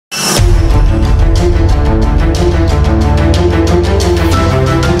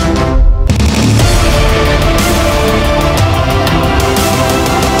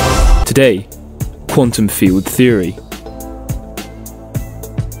today, quantum field theory.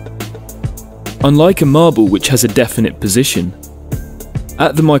 Unlike a marble which has a definite position,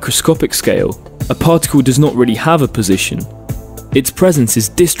 at the microscopic scale, a particle does not really have a position. Its presence is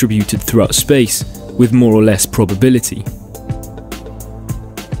distributed throughout space with more or less probability.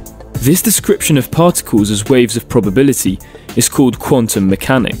 This description of particles as waves of probability is called quantum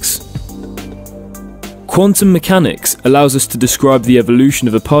mechanics. Quantum mechanics allows us to describe the evolution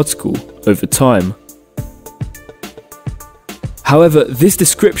of a particle over time. However, this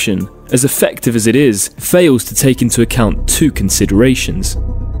description, as effective as it is, fails to take into account two considerations.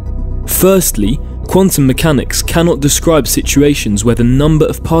 Firstly, quantum mechanics cannot describe situations where the number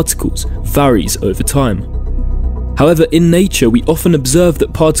of particles varies over time. However, in nature we often observe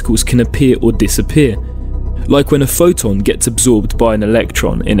that particles can appear or disappear, like when a photon gets absorbed by an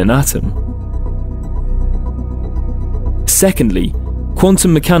electron in an atom. Secondly,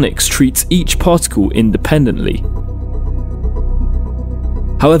 quantum mechanics treats each particle independently.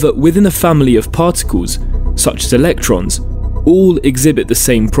 However, within a family of particles, such as electrons, all exhibit the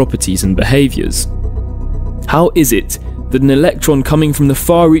same properties and behaviours. How is it that an electron coming from the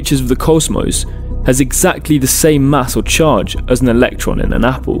far reaches of the cosmos has exactly the same mass or charge as an electron in an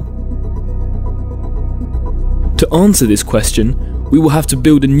apple? To answer this question, we will have to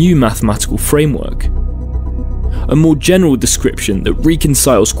build a new mathematical framework. A more general description that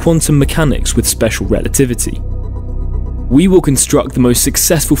reconciles quantum mechanics with special relativity. We will construct the most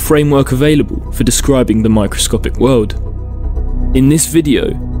successful framework available for describing the microscopic world. In this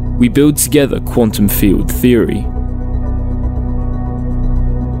video, we build together quantum field theory.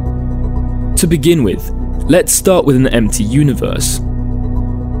 To begin with, let's start with an empty universe.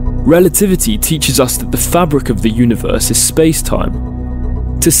 Relativity teaches us that the fabric of the universe is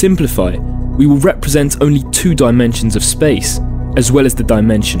space-time. To simplify, we will represent only two dimensions of space, as well as the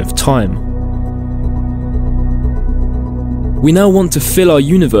dimension of time. We now want to fill our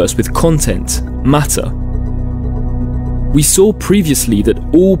universe with content, matter. We saw previously that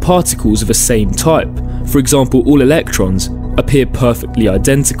all particles of a same type, for example all electrons, appear perfectly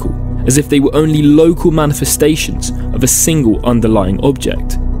identical, as if they were only local manifestations of a single underlying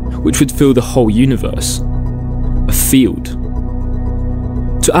object, which would fill the whole universe. A field.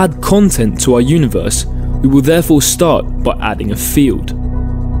 To add content to our universe, we will therefore start by adding a field.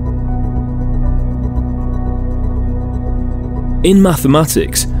 In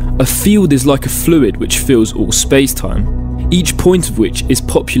mathematics, a field is like a fluid which fills all space-time, each point of which is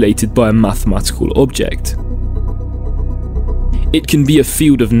populated by a mathematical object. It can be a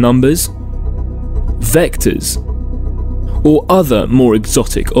field of numbers, vectors, or other more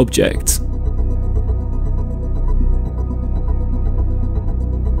exotic objects.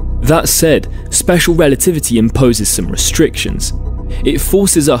 That said, special relativity imposes some restrictions. It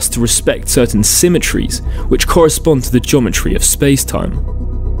forces us to respect certain symmetries which correspond to the geometry of space-time.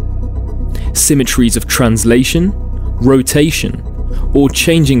 Symmetries of translation, rotation, or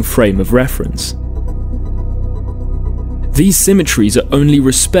changing frame of reference. These symmetries are only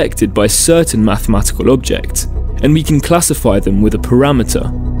respected by certain mathematical objects, and we can classify them with a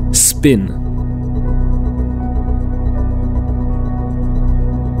parameter, spin.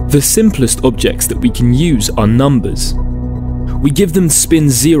 The simplest objects that we can use are numbers. We give them spin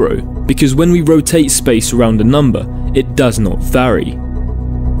 0 because when we rotate space around a number, it does not vary.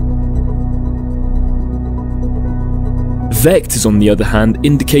 Vectors, on the other hand,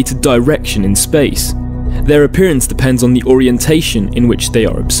 indicate a direction in space. Their appearance depends on the orientation in which they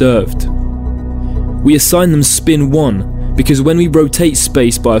are observed. We assign them spin 1 because when we rotate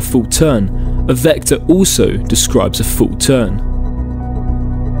space by a full turn, a vector also describes a full turn.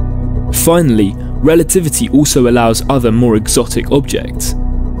 Finally, relativity also allows other more exotic objects,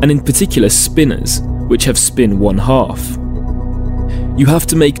 and in particular spinners, which have spin 1/2. You have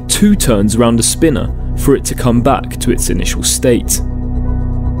to make 2 turns around a spinner for it to come back to its initial state.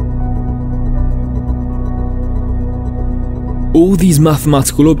 All these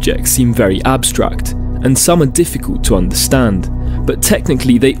mathematical objects seem very abstract, and some are difficult to understand, but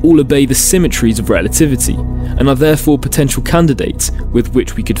technically they all obey the symmetries of relativity, and are therefore potential candidates with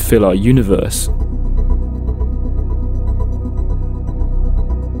which we could fill our universe.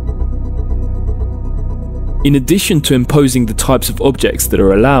 In addition to imposing the types of objects that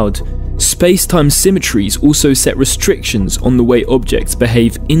are allowed, space-time symmetries also set restrictions on the way objects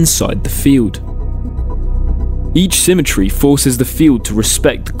behave inside the field. Each symmetry forces the field to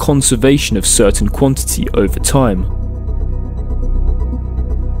respect the conservation of certain quantity over time.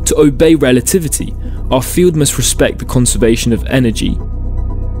 To obey relativity, our field must respect the conservation of energy,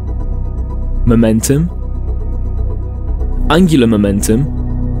 momentum, angular momentum,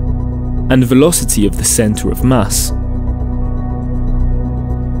 and velocity of the centre of mass.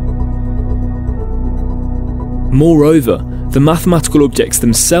 Moreover, the mathematical objects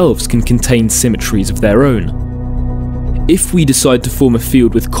themselves can contain symmetries of their own. If we decide to form a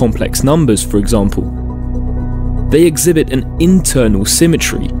field with complex numbers, for example, they exhibit an internal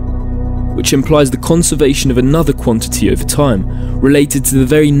symmetry, which implies the conservation of another quantity over time related to the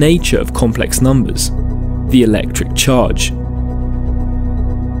very nature of complex numbers, the electric charge.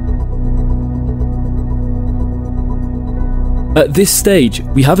 At this stage,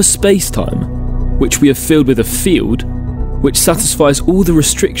 we have a space-time, which we have filled with a field, which satisfies all the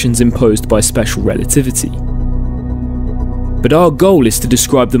restrictions imposed by special relativity. But our goal is to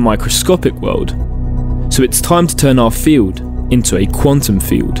describe the microscopic world, so it's time to turn our field into a quantum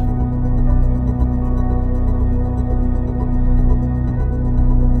field.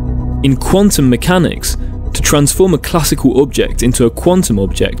 In quantum mechanics, to transform a classical object into a quantum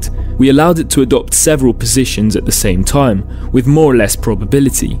object, we allowed it to adopt several positions at the same time, with more or less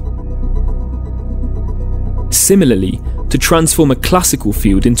probability. Similarly, to transform a classical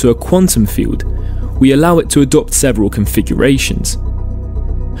field into a quantum field, we allow it to adopt several configurations,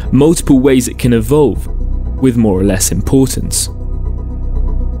 multiple ways it can evolve, with more or less importance.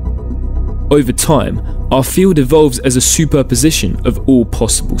 Over time, our field evolves as a superposition of all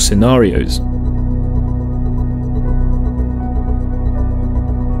possible scenarios.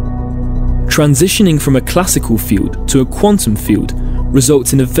 Transitioning from a classical field to a quantum field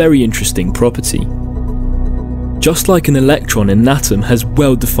results in a very interesting property. Just like an electron in an atom has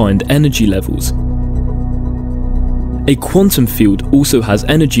well-defined energy levels, a quantum field also has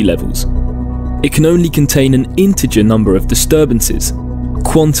energy levels. It can only contain an integer number of disturbances,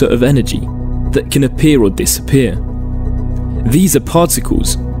 quanta of energy, that can appear or disappear. These are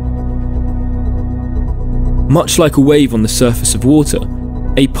particles. Much like a wave on the surface of water,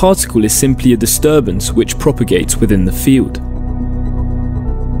 a particle is simply a disturbance which propagates within the field.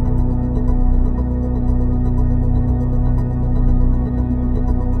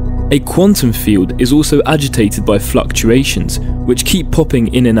 A quantum field is also agitated by fluctuations which keep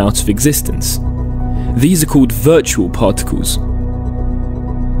popping in and out of existence. These are called virtual particles.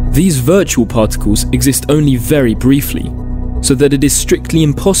 These virtual particles exist only very briefly, so that it is strictly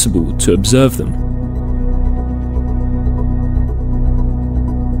impossible to observe them.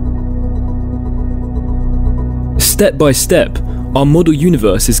 Step by step, our model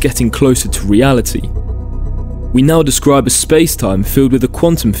universe is getting closer to reality. We now describe a space-time filled with a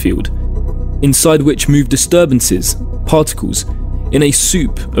quantum field, inside which move disturbances, particles, in a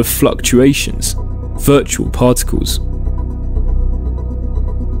soup of fluctuations, virtual particles.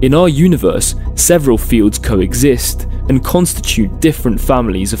 In our universe, several fields coexist and constitute different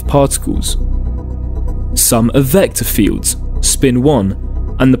families of particles. Some are vector fields, spin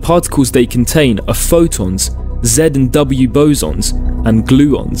 1, and the particles they contain are photons, Z and W bosons, and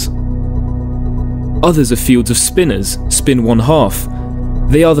gluons. Others are fields of spinors, spin 1/2.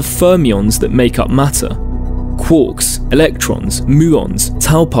 They are the fermions that make up matter, quarks, electrons, muons,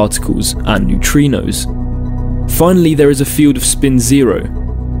 tau particles, and neutrinos. Finally, there is a field of spin 0,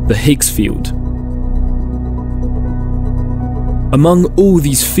 the Higgs field. Among all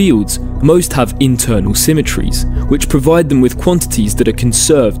these fields, most have internal symmetries, which provide them with quantities that are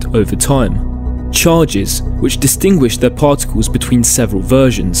conserved over time, charges which distinguish their particles between several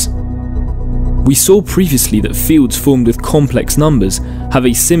versions. We saw previously that fields formed with complex numbers have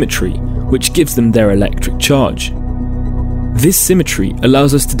a symmetry which gives them their electric charge. This symmetry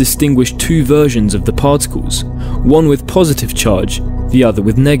allows us to distinguish two versions of the particles, one with positive charge, the other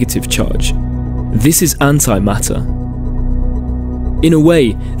with negative charge. This is antimatter. In a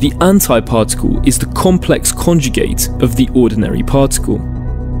way, the antiparticle is the complex conjugate of the ordinary particle.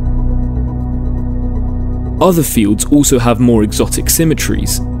 Other fields also have more exotic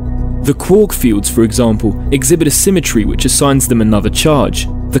symmetries. The quark fields, for example, exhibit a symmetry which assigns them another charge,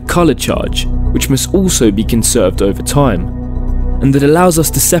 the color charge, which must also be conserved over time, and that allows us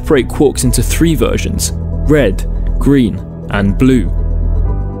to separate quarks into three versions: red, green, and blue.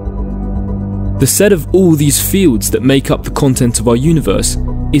 The set of all these fields that make up the content of our universe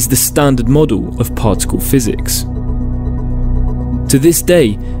is the standard model of particle physics. To this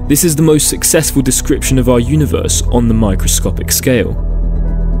day, this is the most successful description of our universe on the microscopic scale.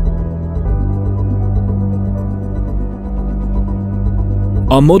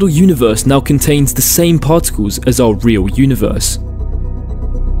 Our model universe now contains the same particles as our real universe.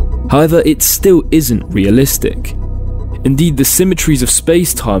 However, it still isn't realistic. Indeed, the symmetries of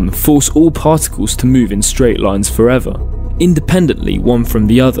space-time force all particles to move in straight lines forever, independently one from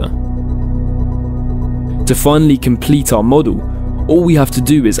the other. To finally complete our model, all we have to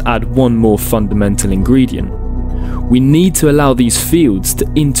do is add one more fundamental ingredient. We need to allow these fields to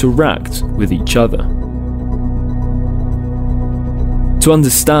interact with each other. To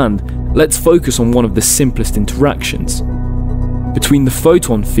understand, let's focus on one of the simplest interactions between the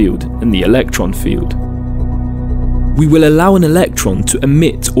photon field and the electron field. We will allow an electron to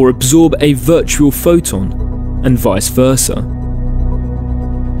emit or absorb a virtual photon, and vice versa.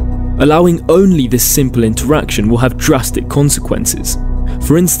 Allowing only this simple interaction will have drastic consequences.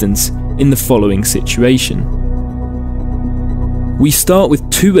 For instance, in the following situation. We start with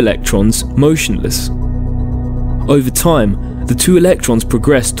two electrons motionless. Over time, the two electrons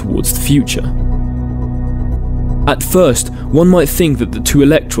progress towards the future. At first, one might think that the two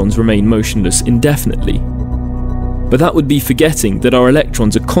electrons remain motionless indefinitely, but that would be forgetting that our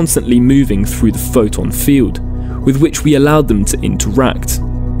electrons are constantly moving through the photon field, with which we allowed them to interact.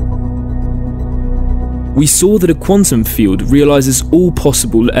 We saw that a quantum field realizes all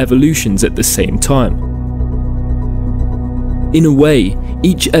possible evolutions at the same time. In a way,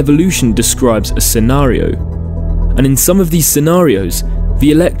 each evolution describes a scenario, and in some of these scenarios,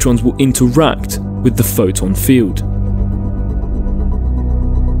 the electrons will interact with the photon field.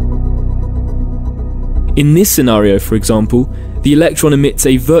 In this scenario, for example, the electron emits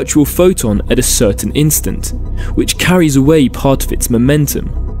a virtual photon at a certain instant, which carries away part of its momentum,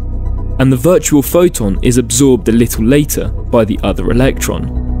 and the virtual photon is absorbed a little later by the other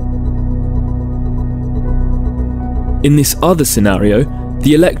electron. In this other scenario,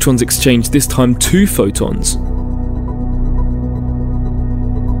 the electrons exchange this time two photons.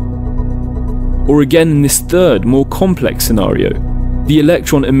 Or again, in this third, more complex scenario, the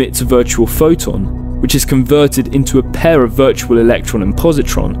electron emits a virtual photon, which is converted into a pair of virtual electron and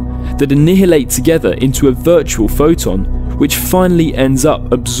positron that annihilate together into a virtual photon, which finally ends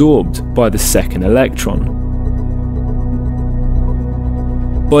up absorbed by the second electron.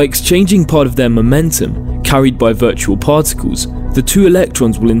 By exchanging part of their momentum carried by virtual particles, the two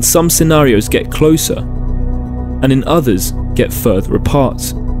electrons will in some scenarios get closer, and in others get further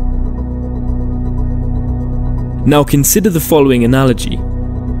apart. Now consider the following analogy.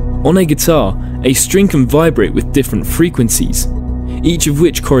 On a guitar, a string can vibrate with different frequencies, each of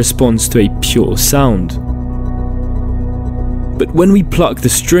which corresponds to a pure sound. But when we pluck the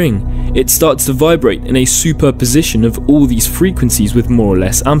string, it starts to vibrate in a superposition of all these frequencies with more or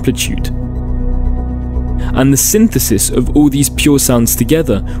less amplitude. And the synthesis of all these pure sounds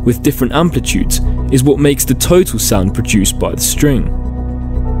together with different amplitudes is what makes the total sound produced by the string.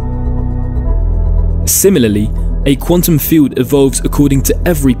 Similarly, a quantum field evolves according to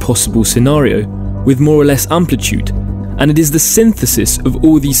every possible scenario, with more or less amplitude, and it is the synthesis of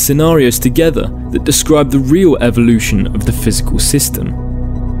all these scenarios together that describe the real evolution of the physical system.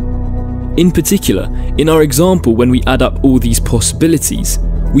 In particular, in our example, when we add up all these possibilities,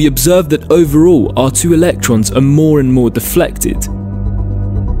 we observe that overall our two electrons are more and more deflected.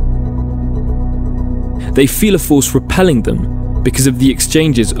 They feel a force repelling them because of the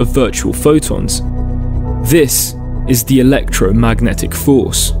exchanges of virtual photons. This is the electromagnetic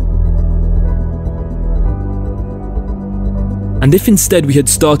force. And if instead we had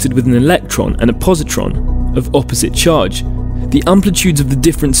started with an electron and a positron of opposite charge, the amplitudes of the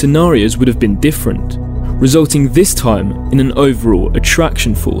different scenarios would have been different, resulting this time in an overall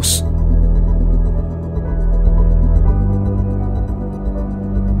attraction force.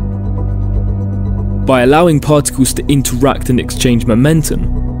 By allowing particles to interact and exchange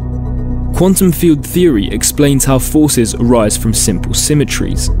momentum, quantum field theory explains how forces arise from simple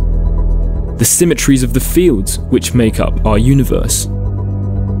symmetries, the symmetries of the fields which make up our universe.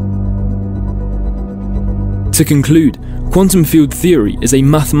 To conclude, quantum field theory is a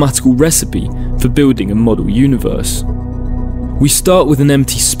mathematical recipe for building a model universe. We start with an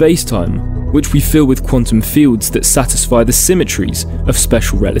empty space-time, which we fill with quantum fields that satisfy the symmetries of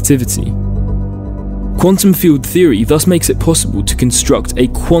special relativity. Quantum field theory thus makes it possible to construct a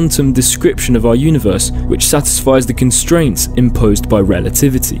quantum description of our universe which satisfies the constraints imposed by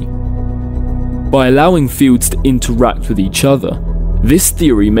relativity. By allowing fields to interact with each other, this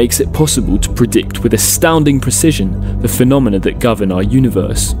theory makes it possible to predict with astounding precision the phenomena that govern our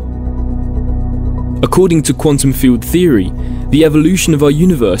universe. According to quantum field theory, the evolution of our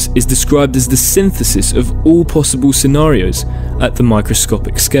universe is described as the synthesis of all possible scenarios at the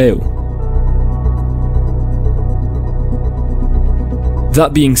microscopic scale.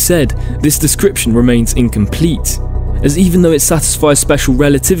 That being said, this description remains incomplete, as even though it satisfies special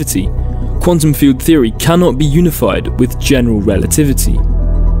relativity, quantum field theory cannot be unified with general relativity,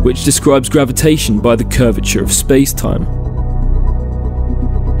 which describes gravitation by the curvature of space-time.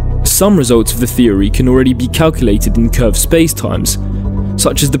 some results of the theory can already be calculated in curved spacetimes,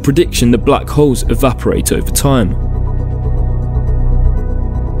 such as the prediction that black holes evaporate over time.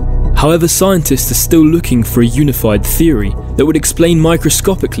 However, scientists are still looking for a unified theory that would explain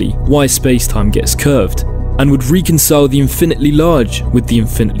microscopically why spacetime gets curved, and would reconcile the infinitely large with the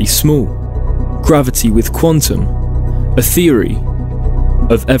infinitely small, gravity with quantum, a theory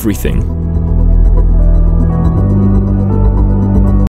of everything.